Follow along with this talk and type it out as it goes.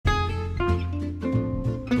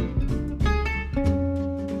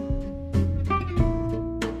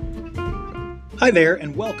Hi there,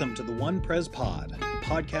 and welcome to the One Pres Pod, a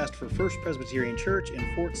podcast for First Presbyterian Church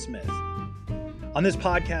in Fort Smith. On this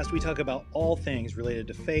podcast, we talk about all things related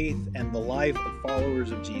to faith and the life of followers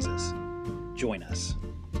of Jesus. Join us.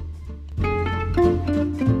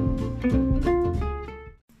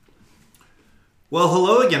 Well,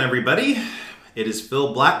 hello again, everybody. It is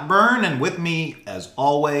Phil Blackburn, and with me, as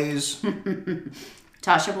always,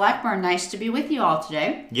 Tasha Blackburn. Nice to be with you all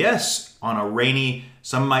today. yes, on a rainy,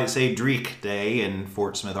 some might say dreek day in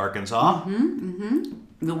Fort Smith, Arkansas.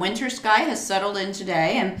 The winter sky has settled in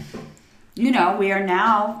today, and we are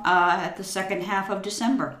now at the second half of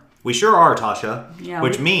December. We sure are, Tasha. Yeah,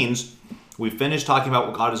 which means we've finished talking about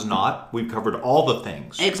what God is not. We've covered all the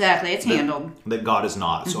things. Exactly, it's handled. That God is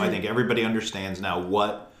not. So I think everybody understands now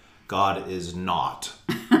what God is not.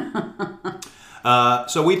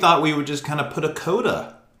 So we thought we would just kind of put a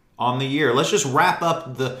coda on the year. Let's just wrap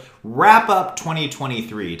up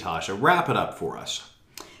 2023, Tasha. Wrap it up for us.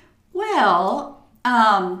 Well,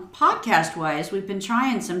 podcast-wise, we've been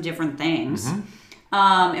trying some different things.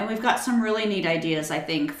 And we've got some really neat ideas, I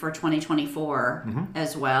think, for 2024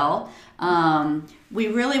 as well. We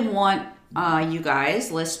really want you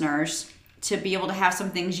guys, listeners, to be able to have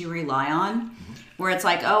some things you rely on. Where it's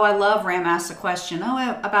like, oh, I love Ram Asks a Question.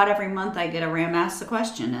 Oh, about every month I get a Ram Asks a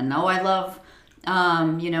Question. And oh, I love,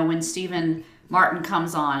 when Stephen Martin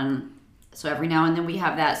comes on. So every now and then we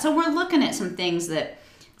have that. So we're looking at some things that,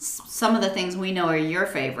 some of the things we know are your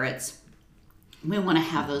favorites. We want to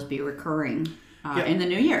have those be recurring in the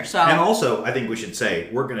new year. So, and also, I think we should say,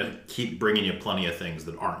 we're going to keep bringing you plenty of things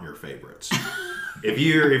that aren't your favorites. If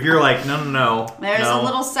you're like, no. There's a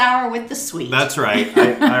little sour with the sweet. That's right.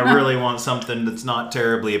 I really want something that's not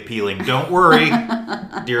terribly appealing. Don't worry,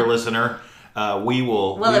 dear listener. We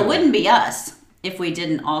will. Well, it wouldn't be us if we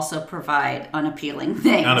didn't also provide unappealing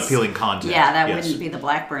things. Unappealing content. Yeah, that wouldn't be the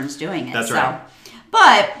Blackburns doing it. That's right.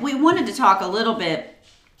 But we wanted to talk a little bit,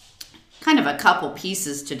 kind of a couple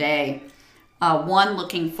pieces today. One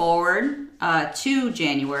looking forward to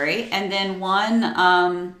January, and then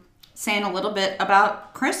one saying a little bit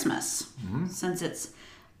about Christmas, since it's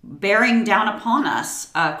bearing down upon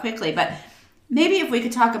us quickly. But maybe if we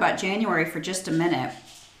could talk about January for just a minute.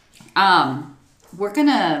 We're going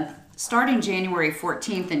to, starting January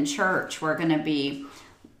 14th in church, we're going to be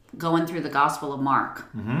going through the Gospel of Mark.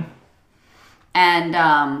 And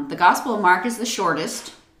the Gospel of Mark is the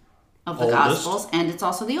shortest of the Gospels, and it's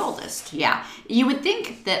also the oldest. Yeah. You would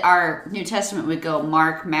think that our New Testament would go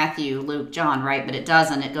Mark, Matthew, Luke, John, right? But it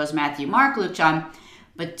doesn't. It goes Matthew, Mark, Luke, John.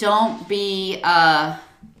 But don't be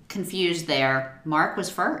confused there. Mark was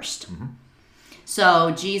first. So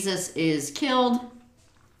Jesus is killed,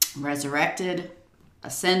 resurrected,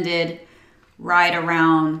 ascended, right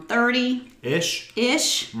around 30-ish.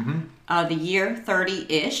 The year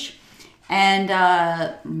 30-ish. And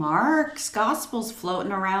Mark's gospel's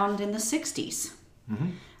floating around in the 60s.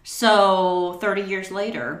 So 30 years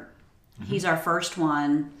later, he's our first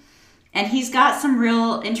one. And he's got some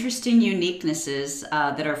real interesting uniquenesses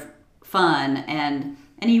that are fun. And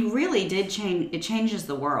he really did change. It changes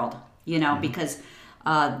the world, because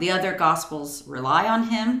the other gospels rely on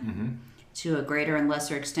him to a greater and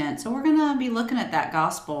lesser extent. So we're going to be looking at that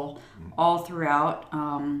gospel all throughout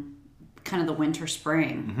kind of the winter,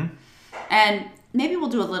 spring. And maybe we'll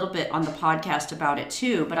do a little bit on the podcast about it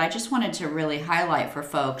too, but I just wanted to really highlight for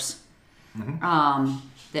folks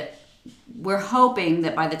that we're hoping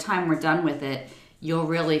that by the time we're done with it, you'll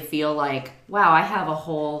really feel like, wow, I have a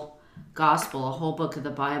whole gospel, a whole book of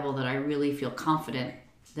the Bible that I really feel confident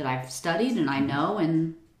that I've studied and I know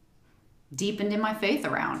and deepened in my faith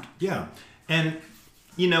around. Yeah. And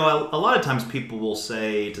a lot of times people will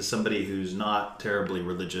say to somebody who's not terribly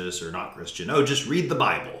religious or not Christian, oh, just read the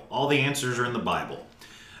Bible. All the answers are in the Bible.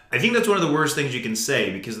 I think that's one of the worst things you can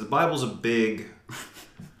say, because the Bible's a big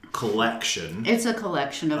collection. It's a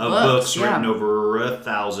collection of books written over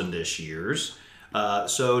 1,000-ish years.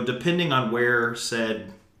 So depending on where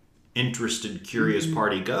said interested, curious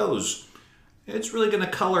party goes, it's really going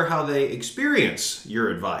to color how they experience your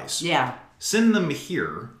advice. Yeah. Send them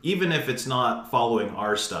here, even if it's not following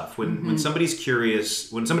our stuff. When somebody's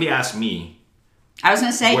curious, when somebody asks me... I was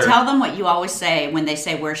going to say, tell them what you always say when they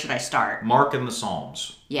say, where should I start? Mark in the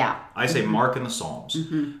Psalms. Yeah. I say Mark in the Psalms.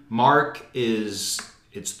 Mark it's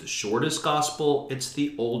the shortest gospel. It's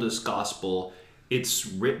the oldest gospel. It's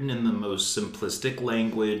written in the most simplistic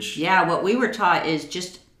language. Yeah, what we were taught is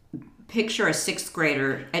just picture a sixth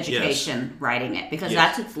grader education writing it, because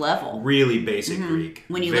that's its level. Really basic Greek.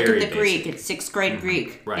 When you look at the Greek, it's sixth grade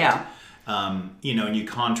Greek. Right. Yeah. And you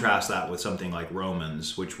contrast that with something like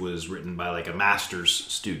Romans, which was written by like a master's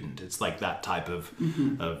student. It's like that type of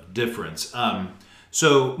difference.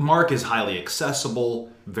 So Mark is highly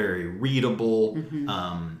accessible, very readable.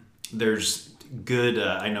 There's good,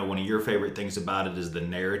 I know one of your favorite things about it is the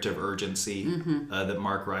narrative urgency that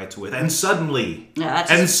Mark writes with. And suddenly, that's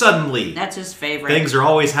his favorite. Things are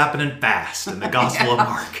always happening fast in the Gospel of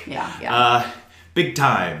Mark. Big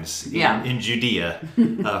times in Judea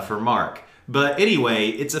for Mark. But anyway,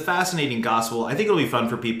 it's a fascinating gospel. I think it'll be fun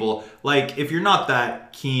for people. Like, if you're not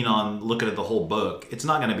that keen on looking at the whole book, it's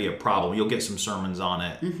not going to be a problem. You'll get some sermons on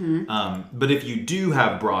it. But if you do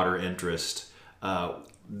have broader interest,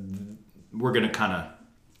 we're going to kind of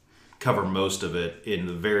cover most of it in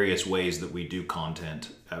the various ways that we do content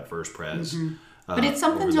at First Pres. But it's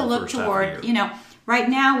something to look toward. Right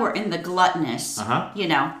now we're in the gluttonous,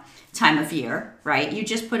 time of year, right? You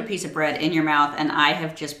just put a piece of bread in your mouth, and I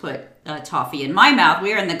have just put toffee in my mouth.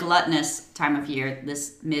 We are in the gluttonous time of year,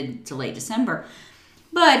 this mid to late December.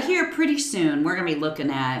 But here pretty soon, we're going to be looking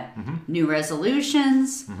at new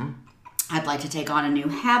resolutions. I'd like to take on a new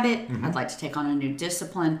habit. I'd like to take on a new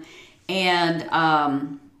discipline.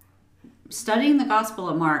 And studying the Gospel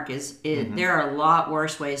of Mark there are a lot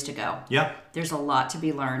worse ways to go. Yeah. There's a lot to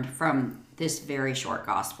be learned from this very short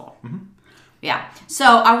gospel. Yeah. So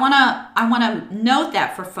I wanna note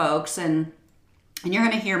that for folks, and you're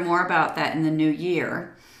gonna hear more about that in the new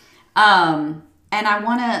year. And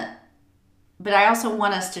I also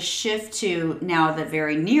want us to shift to now the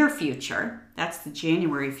very near future. That's the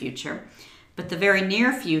January future. But the very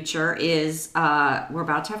near future is we're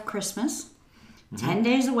about to have Christmas. 10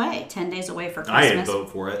 days away. 10 days away for Christmas. I didn't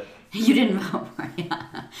vote for it. You didn't vote for it. Yeah.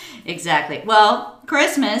 Exactly. Well,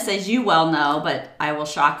 Christmas, as you well know, but I will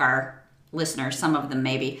shock our listeners, some of them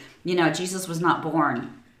maybe, Jesus was not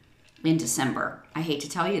born in December. I hate to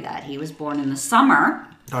tell you that. He was born in the summer.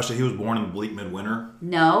 Tasha, he was born in the bleak midwinter?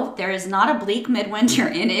 No, there is not a bleak midwinter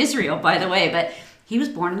in Israel, by the way, but he was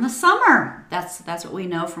born in the summer. That's what we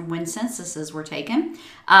know from when censuses were taken.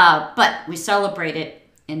 But we celebrate it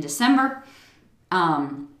in December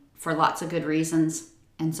for lots of good reasons.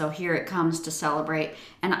 And so here it comes to celebrate.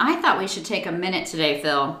 And I thought we should take a minute today,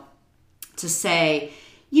 Phil, to say,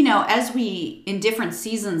 as we, in different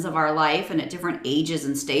seasons of our life and at different ages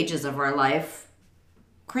and stages of our life,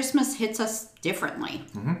 Christmas hits us differently.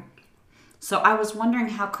 So I was wondering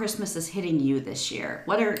how Christmas is hitting you this year.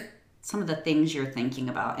 What are some of the things you're thinking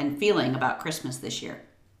about and feeling about Christmas this year?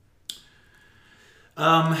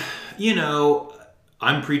 I'm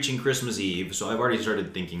preaching Christmas Eve, so I've already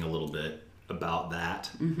started thinking a little bit about that.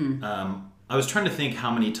 I was trying to think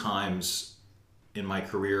how many times in my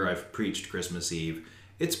career I've preached Christmas Eve.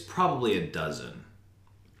 It's probably a dozen,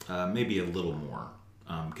 maybe a little more,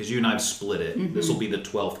 because you and I have split it. This will be the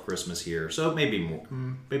 12th Christmas here, so maybe more,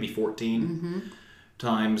 maybe 14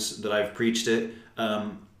 times that I've preached it.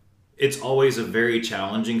 It's always a very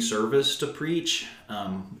challenging service to preach.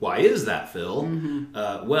 Why is that, Phil?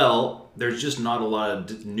 Well, there's just not a lot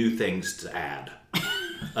of new things to add.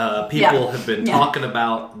 People have been talking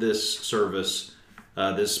about this service,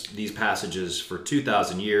 these passages for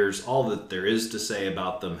 2,000 years. All that there is to say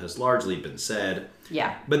about them has largely been said.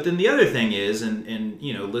 Yeah. But then the other thing is, and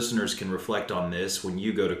listeners can reflect on this when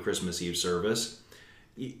you go to Christmas Eve service,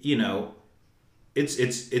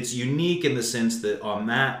 it's unique in the sense that on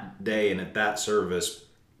that day and at that service,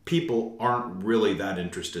 people aren't really that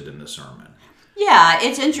interested in the sermon. Yeah,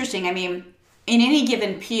 it's interesting. I mean, in any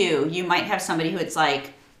given pew, you might have somebody who it's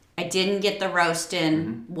like, I didn't get the roast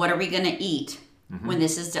in. What are we going to eat? When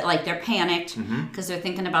this is like they're panicked because they're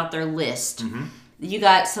thinking about their list. You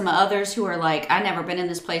got some others who are like, I've never been in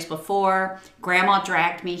this place before. Grandma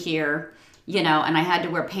dragged me here, and I had to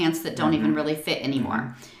wear pants that don't even really fit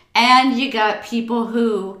anymore. And you got people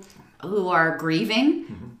who are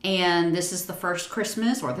grieving, and this is the first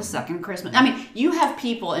Christmas or the second Christmas. I mean, you have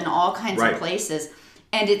people in all kinds of places,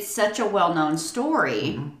 and it's such a well-known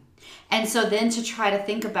story. And so then to try to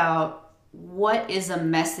think about what is a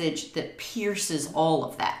message that pierces all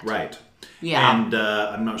of that. Right. Yeah. And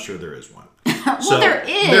I'm not sure there is one. Well, so, there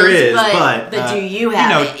is, but do you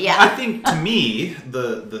have it? Yeah. I think to me,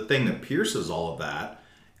 the thing that pierces all of that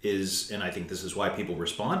is, and I think this is why people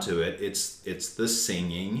respond to it, it's the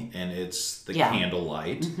singing and it's the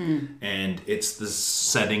candlelight and it's the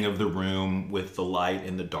setting of the room with the light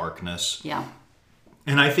and the darkness. Yeah.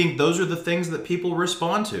 And I think those are the things that people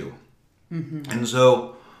respond to. And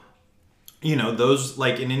so, those,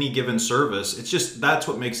 like in any given service, it's just, that's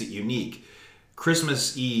what makes it unique.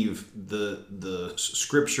 Christmas Eve, the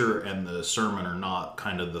scripture and the sermon are not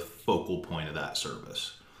kind of the focal point of that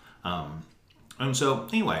service. And so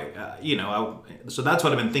anyway, so that's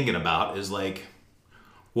what I've been thinking about is like,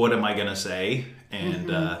 what am I going to say?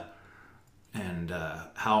 And,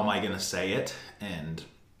 how am I going to say it? And,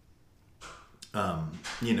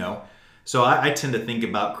 so I tend to think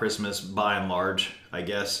about Christmas by and large, I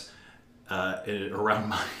guess,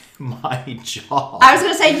 around my job. I was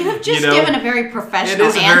going to say, you have just given a very professional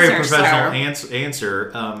answer, It is a very professional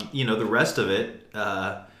answer. The rest of it,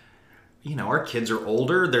 our kids are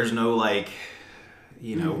older. There's no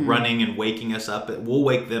running and waking us up. We'll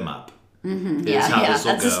wake them up. Mm-hmm. Yeah.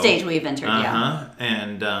 That's the stage we've entered. Yeah.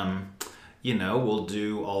 And, we'll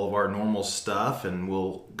do all of our normal stuff and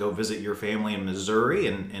we'll go visit your family in Missouri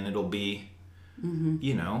and it'll be,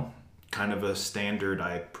 kind of a standard,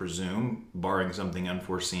 I presume, barring something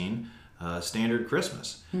unforeseen, standard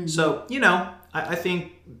Christmas. Mm-hmm. So, I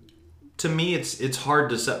think to me it's hard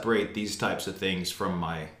to separate these types of things from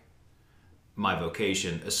my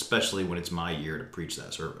vocation, especially when it's my year to preach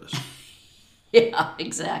that service. Yeah,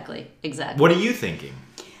 exactly. What are you thinking?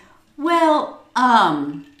 Well,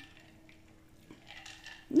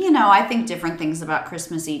 I think different things about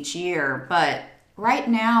Christmas each year, but right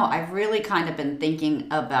now I've really kind of been thinking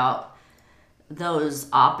about those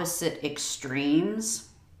opposite extremes.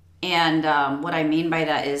 And what I mean by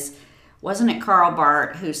that is, wasn't it Karl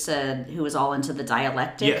Barth who was all into the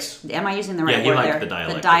dialectic? Yes. Am I using the right word he liked there? The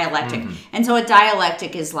dialectic. The dialectic. Mm-hmm. And so a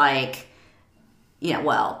dialectic is like,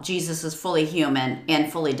 Jesus is fully human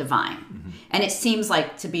and fully divine. Mm-hmm. And it seems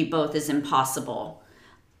like to be both is impossible.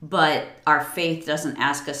 But our faith doesn't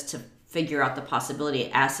ask us to figure out the possibility.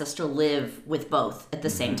 It asks us to live with both at the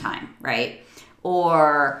same time, right?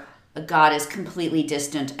 Or God is completely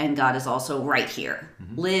distant and God is also right here.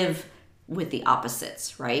 Mm-hmm. Live with the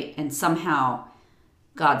opposites, right? And somehow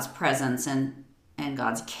God's presence and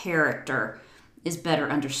God's character is better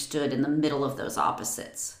understood in the middle of those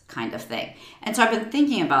opposites, kind of thing. And so I've been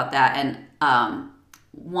thinking about that, and I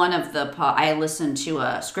listened to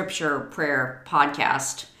a scripture prayer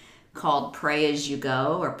podcast called Pray As You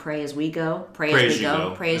Go, or Pray As We Go. Pray As We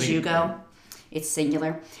Go. Pray As You Go. It's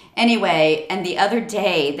singular. Anyway, and the other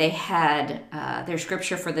day they had their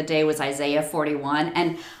scripture for the day was Isaiah 41,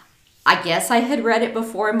 and I guess I had read it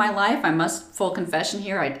before in my life. Full confession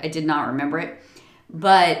here, I did not remember it.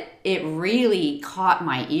 But it really caught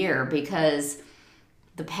my ear because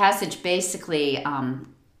the passage basically,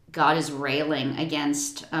 God is railing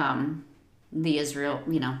against the Israelites.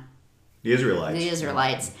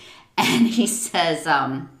 And he says,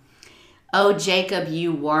 "Oh, Jacob,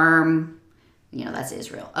 you worm," that's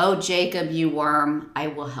Israel. "Oh, Jacob, you worm, I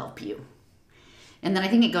will help you." And then I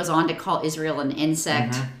think it goes on to call Israel an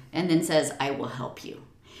insect, and then says, "I will help you."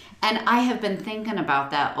 And I have been thinking about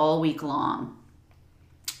that all week long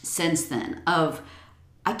since then.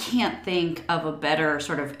 I can't think of a better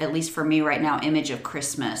sort of, at least for me right now, image of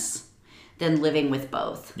Christmas than living with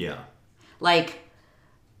both. Yeah. Like,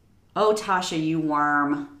 "Oh, Tasha, you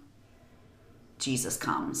worm, Jesus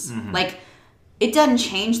comes." Mm-hmm. Like, it doesn't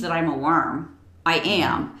change that I'm a worm. I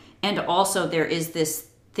am. And also there is this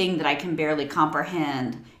thing that I can barely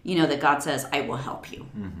comprehend, that God says, "I will help you."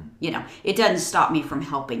 Mm-hmm. It doesn't stop me from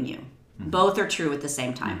helping you. Mm-hmm. Both are true at the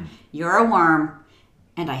same time. Mm-hmm. You're a worm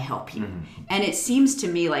and I help you. Mm-hmm. And it seems to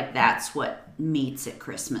me like that's what meets at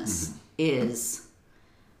Christmas is,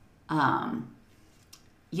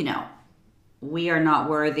 we are not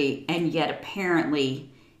worthy, and yet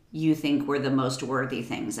apparently you think we're the most worthy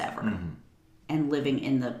things ever, and living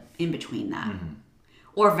in between that,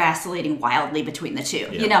 or vacillating wildly between the two.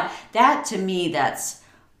 Yeah. That to me, that's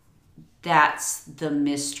the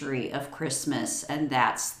mystery of Christmas, and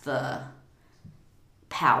that's the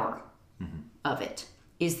power of it,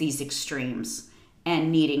 is these extremes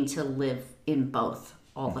and needing to live in both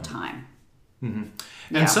all the time.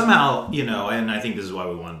 Mm-hmm. And somehow, and I think this is why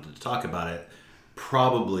we wanted to talk about it,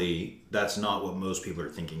 probably that's not what most people are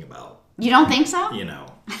thinking about. You don't think so?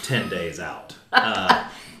 10 days out.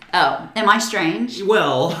 Oh, am I strange?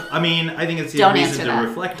 Well, I think it's the reason to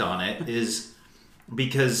reflect on it is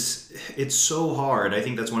because it's so hard. I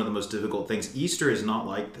think that's one of the most difficult things. Easter is not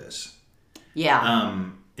like this. Yeah.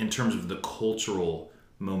 In terms of the cultural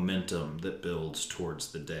momentum that builds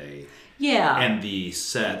towards the day. Yeah. And the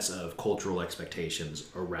sets of cultural expectations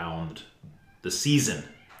around the season.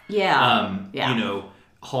 Yeah.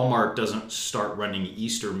 Hallmark doesn't start running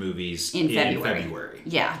Easter movies in February.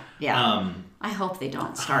 Yeah. I hope they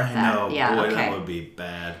don't start that. I know. Yeah, boy, okay. That would be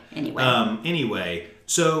bad. Anyway.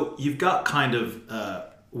 So you've got kind of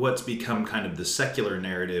what's become kind of the secular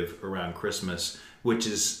narrative around Christmas, which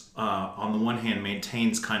is, on the one hand,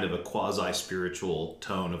 maintains kind of a quasi-spiritual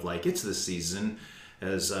tone of like, it's the season,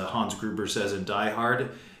 as Hans Gruber says in Die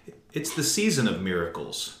Hard. it's the season of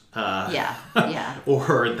miracles. Yeah.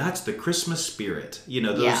 Or that's the Christmas spirit.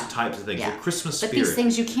 Those types of things. Yeah. The Christmas but spirit. These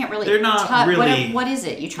things you can't really. They're not really. What is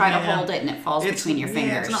it? You try to hold it and it falls between your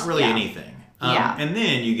fingers. It's not really anything. Yeah. And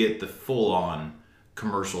then you get the full-on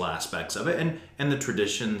commercial aspects of it, and the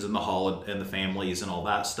traditions and the families and all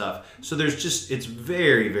that stuff. So it's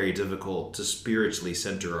very, very difficult to spiritually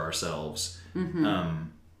center ourselves.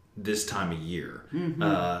 This time of year.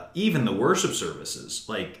 Even the worship services,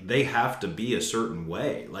 like, they have to be a certain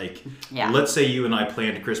way. Like, let's say you and I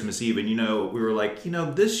planned Christmas Eve, and we were like,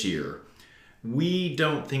 this year we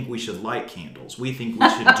don't think we should light candles. We think we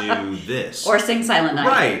should do this. Or sing Silent Night.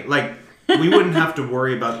 Right. Like, we wouldn't have to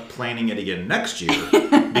worry about planning it again next year,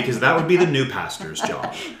 because that would be the new pastor's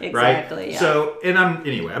job. Exactly, right? Yeah. So,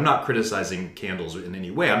 I'm not criticizing candles in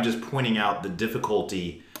any way. I'm just pointing out the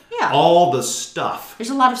difficulty. Yeah. All the stuff. There's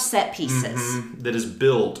a lot of set pieces. That is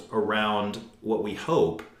built around what we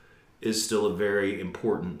hope is still a very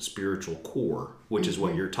important spiritual core, which is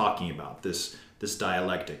what you're talking about. This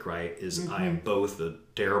dialectic, right? Is I am both a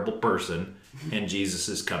terrible person and Jesus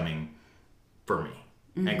is coming for me.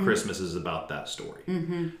 And Christmas is about that story.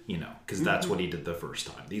 Because that's what he did the first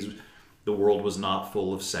time. The world was not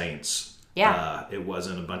full of saints. Yeah. It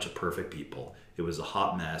wasn't a bunch of perfect people. It was a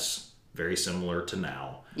hot mess. Very similar to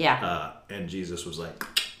now. Yeah. And Jesus was like,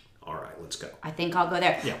 all right, let's go. I think I'll go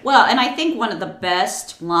there. Yeah. Well, and I think one of the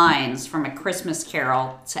best lines from A Christmas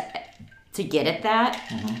Carol to get at that,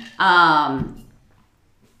 I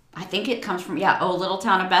think it comes from, O Little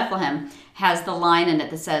Town of Bethlehem, has the line in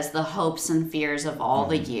it that says, the hopes and fears of all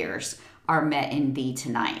the years are met in thee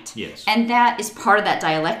tonight. Yes. And that is part of that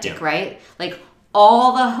dialectic, right? Like,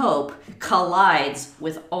 all the hope collides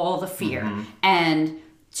with all the fear. And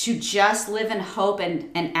to just live in hope and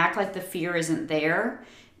act like the fear isn't there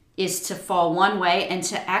is to fall one way, and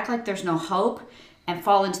to act like there's no hope and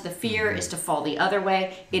fall into the fear is to fall the other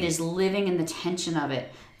way. It is living in the tension of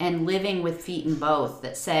it and living with feet in both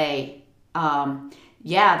that say,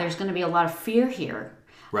 there's going to be a lot of fear here,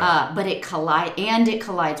 right. But it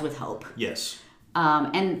collides with hope. Yes.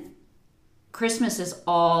 And Christmas is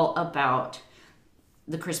all about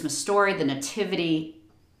the Christmas story, the nativity,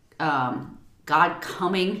 God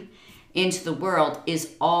coming into the world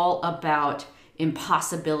is all about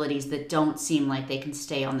impossibilities that don't seem like they can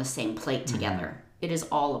stay on the same plate together. It is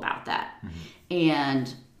all about that.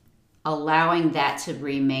 And allowing that to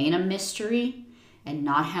remain a mystery and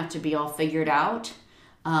not have to be all figured out,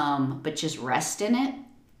 but just rest in it.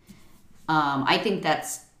 I think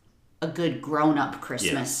that's a good grown-up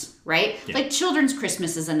Christmas, right? Yeah. Like, children's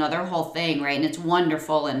Christmas is another whole thing, right? And it's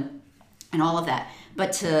wonderful and all of that.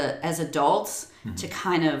 But as adults, to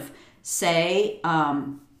kind of say,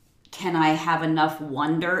 can I have enough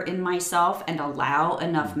wonder in myself and allow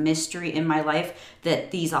enough mystery in my life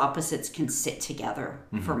that these opposites can sit together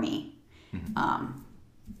for me?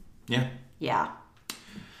 Yeah.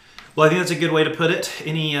 Well, I think that's a good way to put it.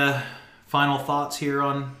 Any final thoughts here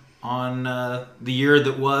on the year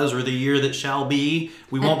that was or the year that shall be?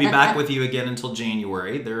 We won't be back with you again until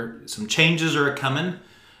January. Some changes are coming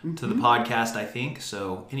to the podcast, I think.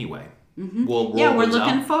 So anyway, we'll roll we're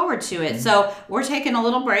looking forward to it. So we're taking a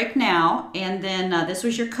little break now, and then this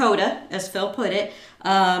was your coda, as Phil put it,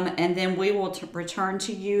 and then we will return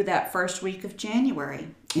to you that first week of January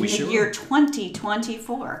in the year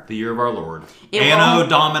 2024. The year of our Lord. Anno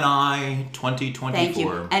Domini 2024. Thank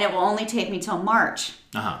you. And it will only take me till March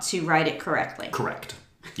to write it correctly. Correct.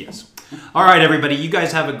 Yes. All right, everybody. You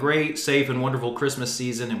guys have a great, safe, and wonderful Christmas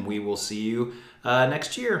season, and we will see you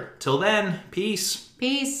next year. Till then, peace.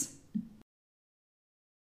 Peace.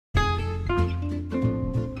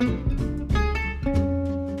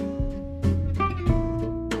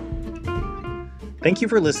 Thank you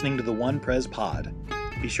for listening to the One Pres Pod.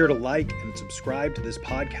 Be sure to like and subscribe to this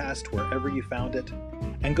podcast wherever you found it,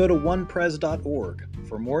 and go to onepres.org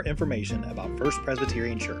for more information about First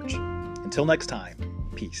Presbyterian Church. Until next time,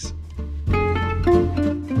 peace.